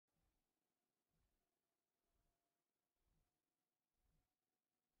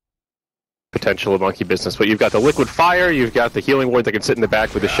potential of Monkey Business, but you've got the Liquid Fire, you've got the Healing Ward that can sit in the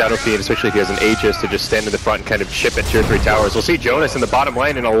back with the Shadow Fiend, especially if he has an Aegis to just stand in the front and kind of chip at tier 3 towers. We'll see Jonas in the bottom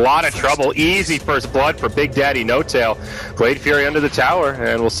lane in a lot of trouble. Easy first blood for Big Daddy No Tail. Blade Fury under the tower,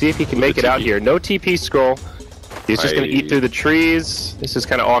 and we'll see if he can make it out here. No TP scroll. He's just going to eat through the trees. This is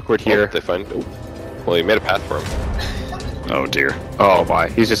kind of awkward here. They find... Well, he made a path for him. Oh dear. Oh my.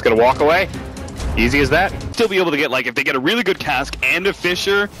 He's just going to walk away. Easy as that. Still be able to get, like, if they get a really good cask and a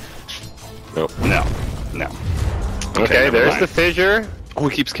fissure. Nope. No. Okay, there's the fissure. Oh,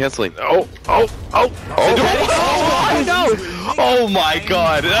 he keeps canceling. Oh my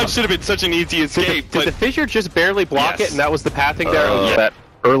god, that should have been such an easy escape. Did the fissure just barely block it, and that was the pathing there? Yeah. That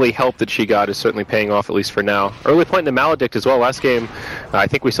early help that she got is certainly paying off, at least for now. Early point in the Maledict as well. Last game, I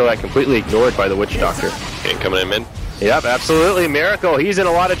think we saw that completely ignored by the Witch Doctor. And coming in mid. Yep, absolutely. Miracle. He's in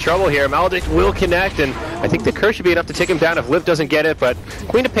a lot of trouble here. Maledict will connect, and I think the curse should be enough to take him down if Liv doesn't get it, but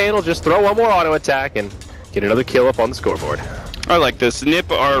Queen of Pain will just throw one more auto attack and get another kill up on the scoreboard. I like this.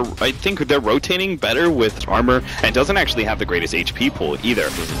 NiP I think they're rotating better with armor and doesn't actually have the greatest HP pool either.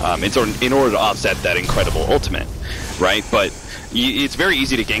 It's in order to offset that incredible ultimate, right? But it's very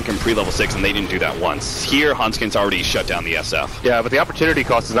easy to gank him pre-level 6, and they didn't do that once. Here, Hanskin's already shut down the SF. Yeah, but the opportunity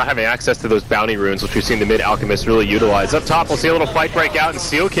cost is not having access to those bounty runes, which we've seen the mid-alchemists really utilize. Up top, we'll see a little fight break out, and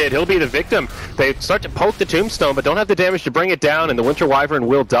Seal Kid, he'll be the victim. They start to poke the tombstone, but don't have the damage to bring it down, and the Winter Wyvern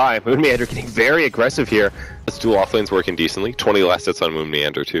will die. Moon Meander getting very aggressive here. This dual offlane's working decently. 20 last hits on Moon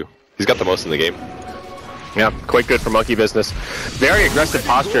Meander, too. He's got the most in the game. Yeah, quite good for Monkey Business. Very aggressive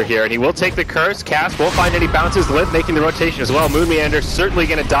posture here, and he will take the curse. Cast won't find any bounces. Liv making the rotation as well. Moon Meander certainly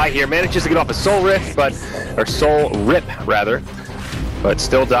going to die here. Manages to get off a Soul Rift, or Soul Rip, rather. But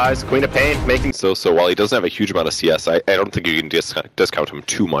still dies. Queen of Pain making... So while he doesn't have a huge amount of CS, I don't think you can discount him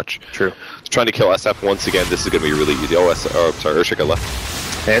too much. True. He's trying to kill SF once again. This is going to be really easy. Urshika left.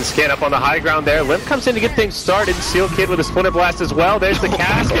 And Skin up on the high ground there. Limp comes in to get things started. Seal Kid with a Splinter Blast as well. There's the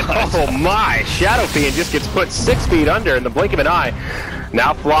casket. Oh my! Shadow Fiend just gets put 6 feet under in the blink of an eye.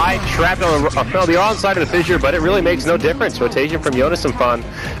 Now Fly trapped on the wrong side of the fissure, but it really makes no difference. Rotation from Jonas and Fun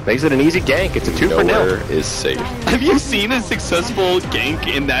makes it an easy gank. It's a 2 for 0. Nowhere is safe. Have you seen a successful gank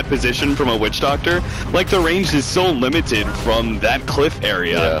in that position from a Witch Doctor? Like, the range is so limited from that cliff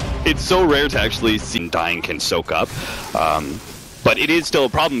area. Yeah. It's so rare to actually see dying can soak up. But it is still a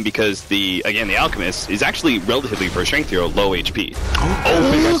problem because the Alchemist is actually relatively, for a strength hero, low HP.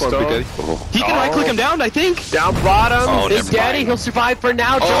 He can right click him down, I think. Down bottom, Big never Daddy, mind. he'll survive for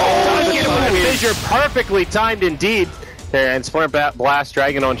now. Does get him with the fissure, perfectly timed indeed. And Splinter Blast,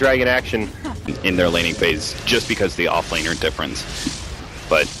 Dragon on Dragon action. In their laning phase, just because the offlaner difference.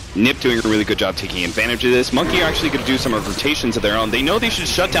 But NiP doing a really good job taking advantage of this. Monkey are actually going to do some rotations of their own. They know they should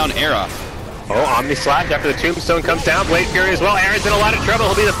shut down Era. Oh, Omni Slash after the Tombstone comes down. Blade Fury as well. Aaron's in a lot of trouble.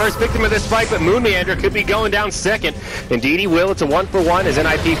 He'll be the first victim of this fight, but Moon Meander could be going down second. Indeed he will. It's a 1-for-1 as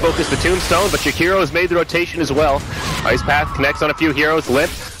NiP focused the Tombstone, but Shakiro has made the rotation as well. Ice Path connects on a few heroes.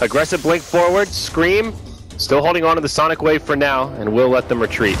 Limp, aggressive blink forward. Scream, still holding on to the Sonic Wave for now, and will let them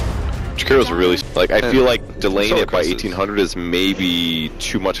retreat. Shakiro's really... Like, I feel like delaying so it by aggressive. 1800 is maybe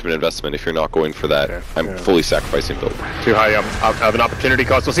too much of an investment if you're not going for that. I'm fully sacrificing build. Too high up of an opportunity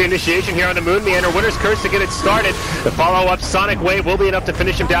cost. We'll see initiation here on the Moon Meander. Winter's Curse to get it started. The follow-up Sonic Wave will be enough to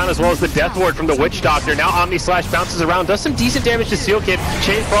finish him down, as well as the Death Ward from the Witch Doctor. Now Omni Slash bounces around, does some decent damage to Seal Kid.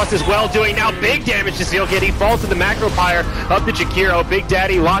 Chain Frost as well, doing now big damage to Seal Kid. He falls to the Macro Pyre of the Jakiro. Big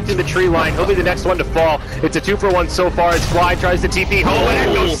Daddy locked in the tree line. He'll be the next one to fall. It's a 2-for-1 so far as Fly tries to TP home,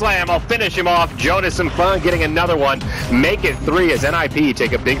 and Echo Slam. I'll finish him off. Jonas and Fun getting another one. Make it 3 as NiP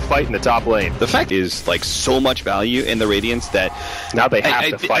take a big fight in the top lane. The fact is, like, so much value in the Radiance that now they have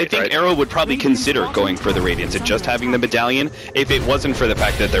to fight, I think right? Arrow would probably consider going for the Radiance and just having the medallion if it wasn't for the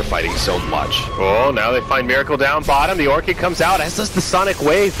fact that they're fighting so much. Oh, now they find Miracle down bottom. The Orchid comes out, as does the Sonic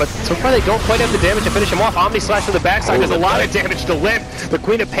Wave, but so far they don't quite have the damage to finish him off. Omni Slash to the backside does a lot of damage to Limp. The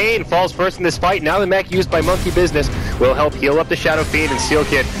Queen of Pain falls first in this fight. Now the mech used by Monkey Business will help heal up the Shadow Fiend, and Seal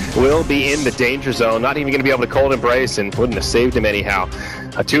Kid will be in the danger zone. Not even going to be able to cold embrace, and wouldn't have saved him anyhow.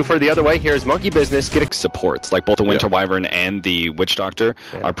 A 2 for the other way. Here's Monkey Business getting supports, like both the Winter Wyvern and the Witch Doctor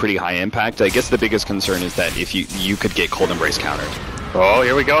are pretty high impact. I guess the biggest concern is that if you could get cold embrace countered. Oh,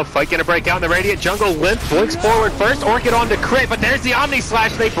 here we go. Fight gonna break out in the Radiant Jungle. Limp blinks forward first. Orchid on to crit, but there's the Omni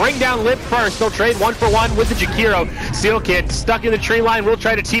Slash. They bring down Limp first. They'll trade 1-for-1 with the Jakiro. Seal Kid stuck in the tree line. Will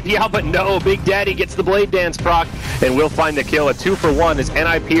try to TP out, but no. Big Daddy gets the Blade Dance proc, and will find the kill. A 2-for-1 as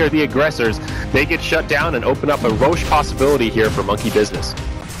NiP are the aggressors. They get shut down and open up a Roche possibility here for Monkey Business.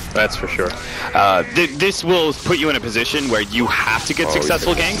 That's for sure. This will put you in a position where you have to get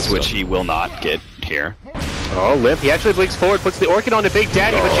successful ganks, which he will not get here. Oh, Limp, he actually blinks forward, puts the Orchid onto Big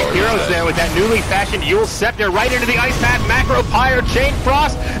Daddy, but Shakiro's there with that newly fashioned Yule Scepter right into the Ice Path, Macro Pyre, Chain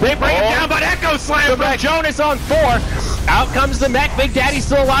Frost, they bring him down, but Echo Slam from Jonas on 4. Out comes the mech, Big Daddy's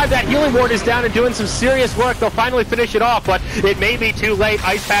still alive, that Healing Ward is down and doing some serious work, they'll finally finish it off, but it may be too late.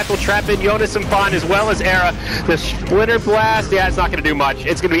 Ice Path will trap in Jonas and Fawn as well as Era. The Splinter Blast, yeah, it's not going to do much.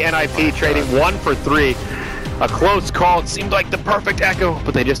 It's going to be NiP trading 1 for 3. A close call. It seemed like the perfect Echo,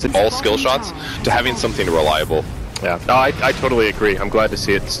 but they just didn't. All skill shots to having something reliable. Yeah, no, I totally agree. I'm glad to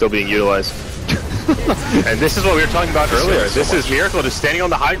see it still being utilized. And this is what we were talking about earlier. This is Miracle just standing on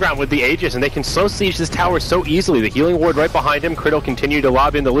the high ground with the Aegis, and they can slow siege this tower so easily. The Healing Ward right behind him. Crit will continue to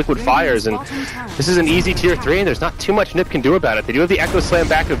lob in the Liquid Fires, and this is an easy tier 3, and there's not too much NiP can do about it. They do have the Echo Slam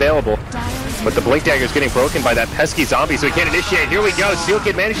back available, but the Blink Dagger is getting broken by that pesky zombie, so he can't initiate. Here we go. Steel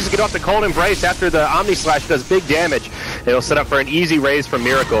Kid manages to get off the Cold Embrace after the Omni Slash does big damage. It'll set up for an easy raise from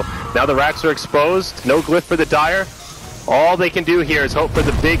Miracle. Now the racks are exposed. No glyph for the Dire. All they can do here is hope for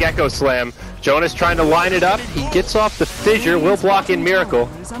the big Echo Slam. Jonas trying to line it up. He gets off the Fissure, will block in Miracle,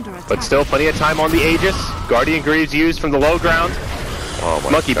 but still plenty of time on the Aegis. Guardian Greaves used from the low ground. Oh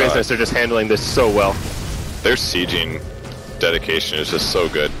my Monkey God. Business are just handling this so well. Their sieging dedication is just so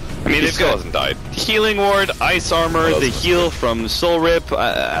good. I mean, he they've still got hasn't died. Healing Ward, Ice Armor, the heal from Soul Rip.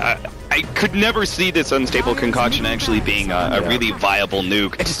 I could never see this unstable concoction actually being a really viable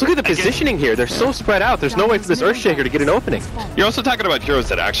nuke. And just look at the positioning here. They're so spread out. There's no way for this Earthshaker to get an opening. You're also talking about heroes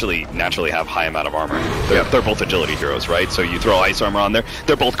that actually naturally have high amount of armor. They're both agility heroes, right? So you throw Ice Armor on there,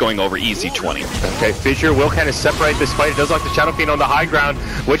 they're both going over easy 20. Okay, Fissure will kind of separate this fight. It does like the Shadow Fiend on the high ground.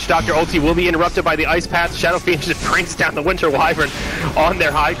 Witch Doctor ulti will be interrupted by the Ice Path. Shadow Fiend just brings down the Winter Wyvern on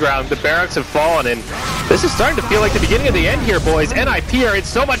their high ground. The barracks have fallen, and this is starting to feel like the beginning of the end here, boys. NiP are in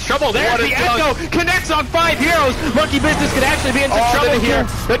so much trouble. There's the Echo, connects on 5 heroes. Monkey Business could actually be in some trouble here.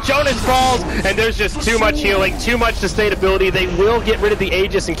 But Jonas falls, and there's just too much healing, too much sustainability. They will get rid of the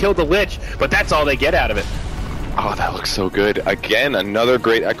Aegis and kill the Lich, but that's all they get out of it. Oh, that looks so good. Again, another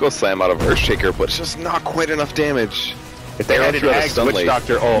great Echo Slam out of Earthshaker, but it's just not quite enough damage. If they had Ags Witch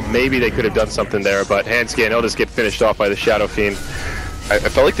Doctor, oh, maybe they could have done something there, but Handscan, he'll just get finished off by the Shadow Fiend. I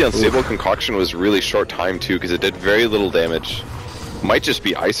felt like the Unstable Concoction was really short time, too, because it did very little damage. Might just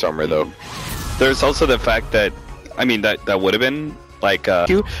be Ice Armor, though. There's also the fact that, I mean, that would have been, like,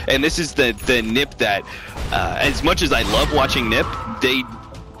 and this is the NiP that, as much as I love watching NiP,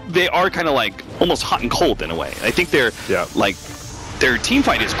 they are kind of, like, almost hot and cold in a way. I think they're, like, their team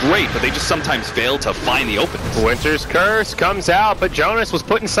fight is great, but they just sometimes fail to find the openings. Winter's Curse comes out, but Jonas was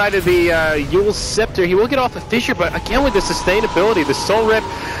put inside of the Yule Scepter. He will get off the Fissure, but again with the sustainability, the Soul Rip,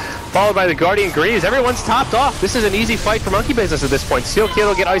 followed by the Guardian Greaves. Everyone's topped off. This is an easy fight for Monkey Business at this point. Steel Kid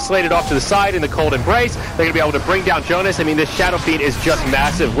will get isolated off to the side in the Cold Embrace. They're going to be able to bring down Jonas. I mean, this Shadow Fiend is just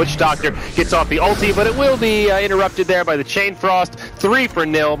massive. Witch Doctor gets off the ulti, but it will be interrupted there by the Chain Frost.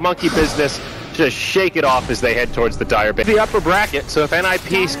 3-0. Monkey Business just shake it off as they head towards the Dire Bay. The upper bracket, so if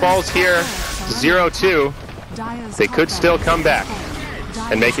NiP falls here 0-2, they could still come back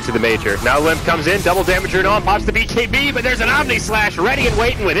and make it to the major. Now Limp comes in, double damager on, pops the BKB, but there's an Omni Slash ready and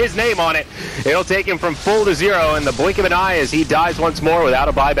waiting with his name on it. It'll take him from full to 0 in the blink of an eye as he dies once more without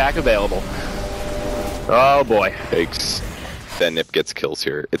a buyback available. Oh boy. Yikes. Then NiP gets kills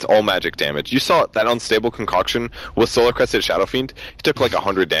here. It's all magic damage. You saw that Unstable Concoction with Solar Crested Shadow Fiend. He took like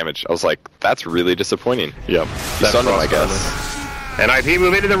 100 damage. I was like, that's really disappointing. Yep. You stunned him, I guess. NiP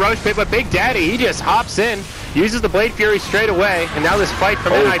move into the Roche Pit, but Big Daddy, he just hops in, uses the Blade Fury straight away, and now this fight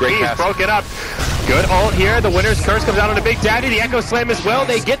from NiP is broken up. Good ult here. The Winter's Curse comes out on the Big Daddy. The Echo Slam as well.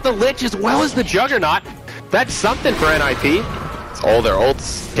 They get the Lich as well as the Juggernaut. That's something for NiP. It's all their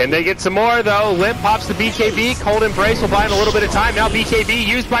ults. Can they get some more, though? Limp pops the BKB. Cold Embrace will buy him a little bit of time. Now BKB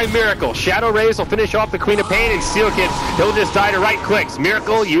used by Miracle. Shadow Rays will finish off the Queen of Pain, and Steel Kid, he'll just die to right clicks.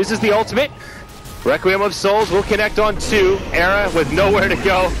 Miracle uses the ultimate. Requiem of Souls will connect on 2. Era with nowhere to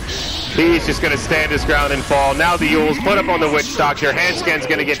go. He's just going to stand his ground and fall. Now the Yules put up on the Witch Doctor. Handscan's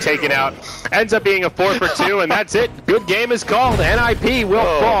going to get taken out. Ends up being a 4 for 2, and that's it. Good game is called. NiP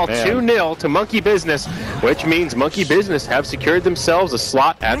will fall 2-0 to Monkey Business, which means Monkey Business have secured themselves a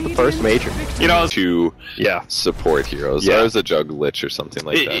slot at the first major. You know, to support heroes. There was a Jug Lich or something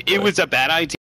like that. It was a bad idea.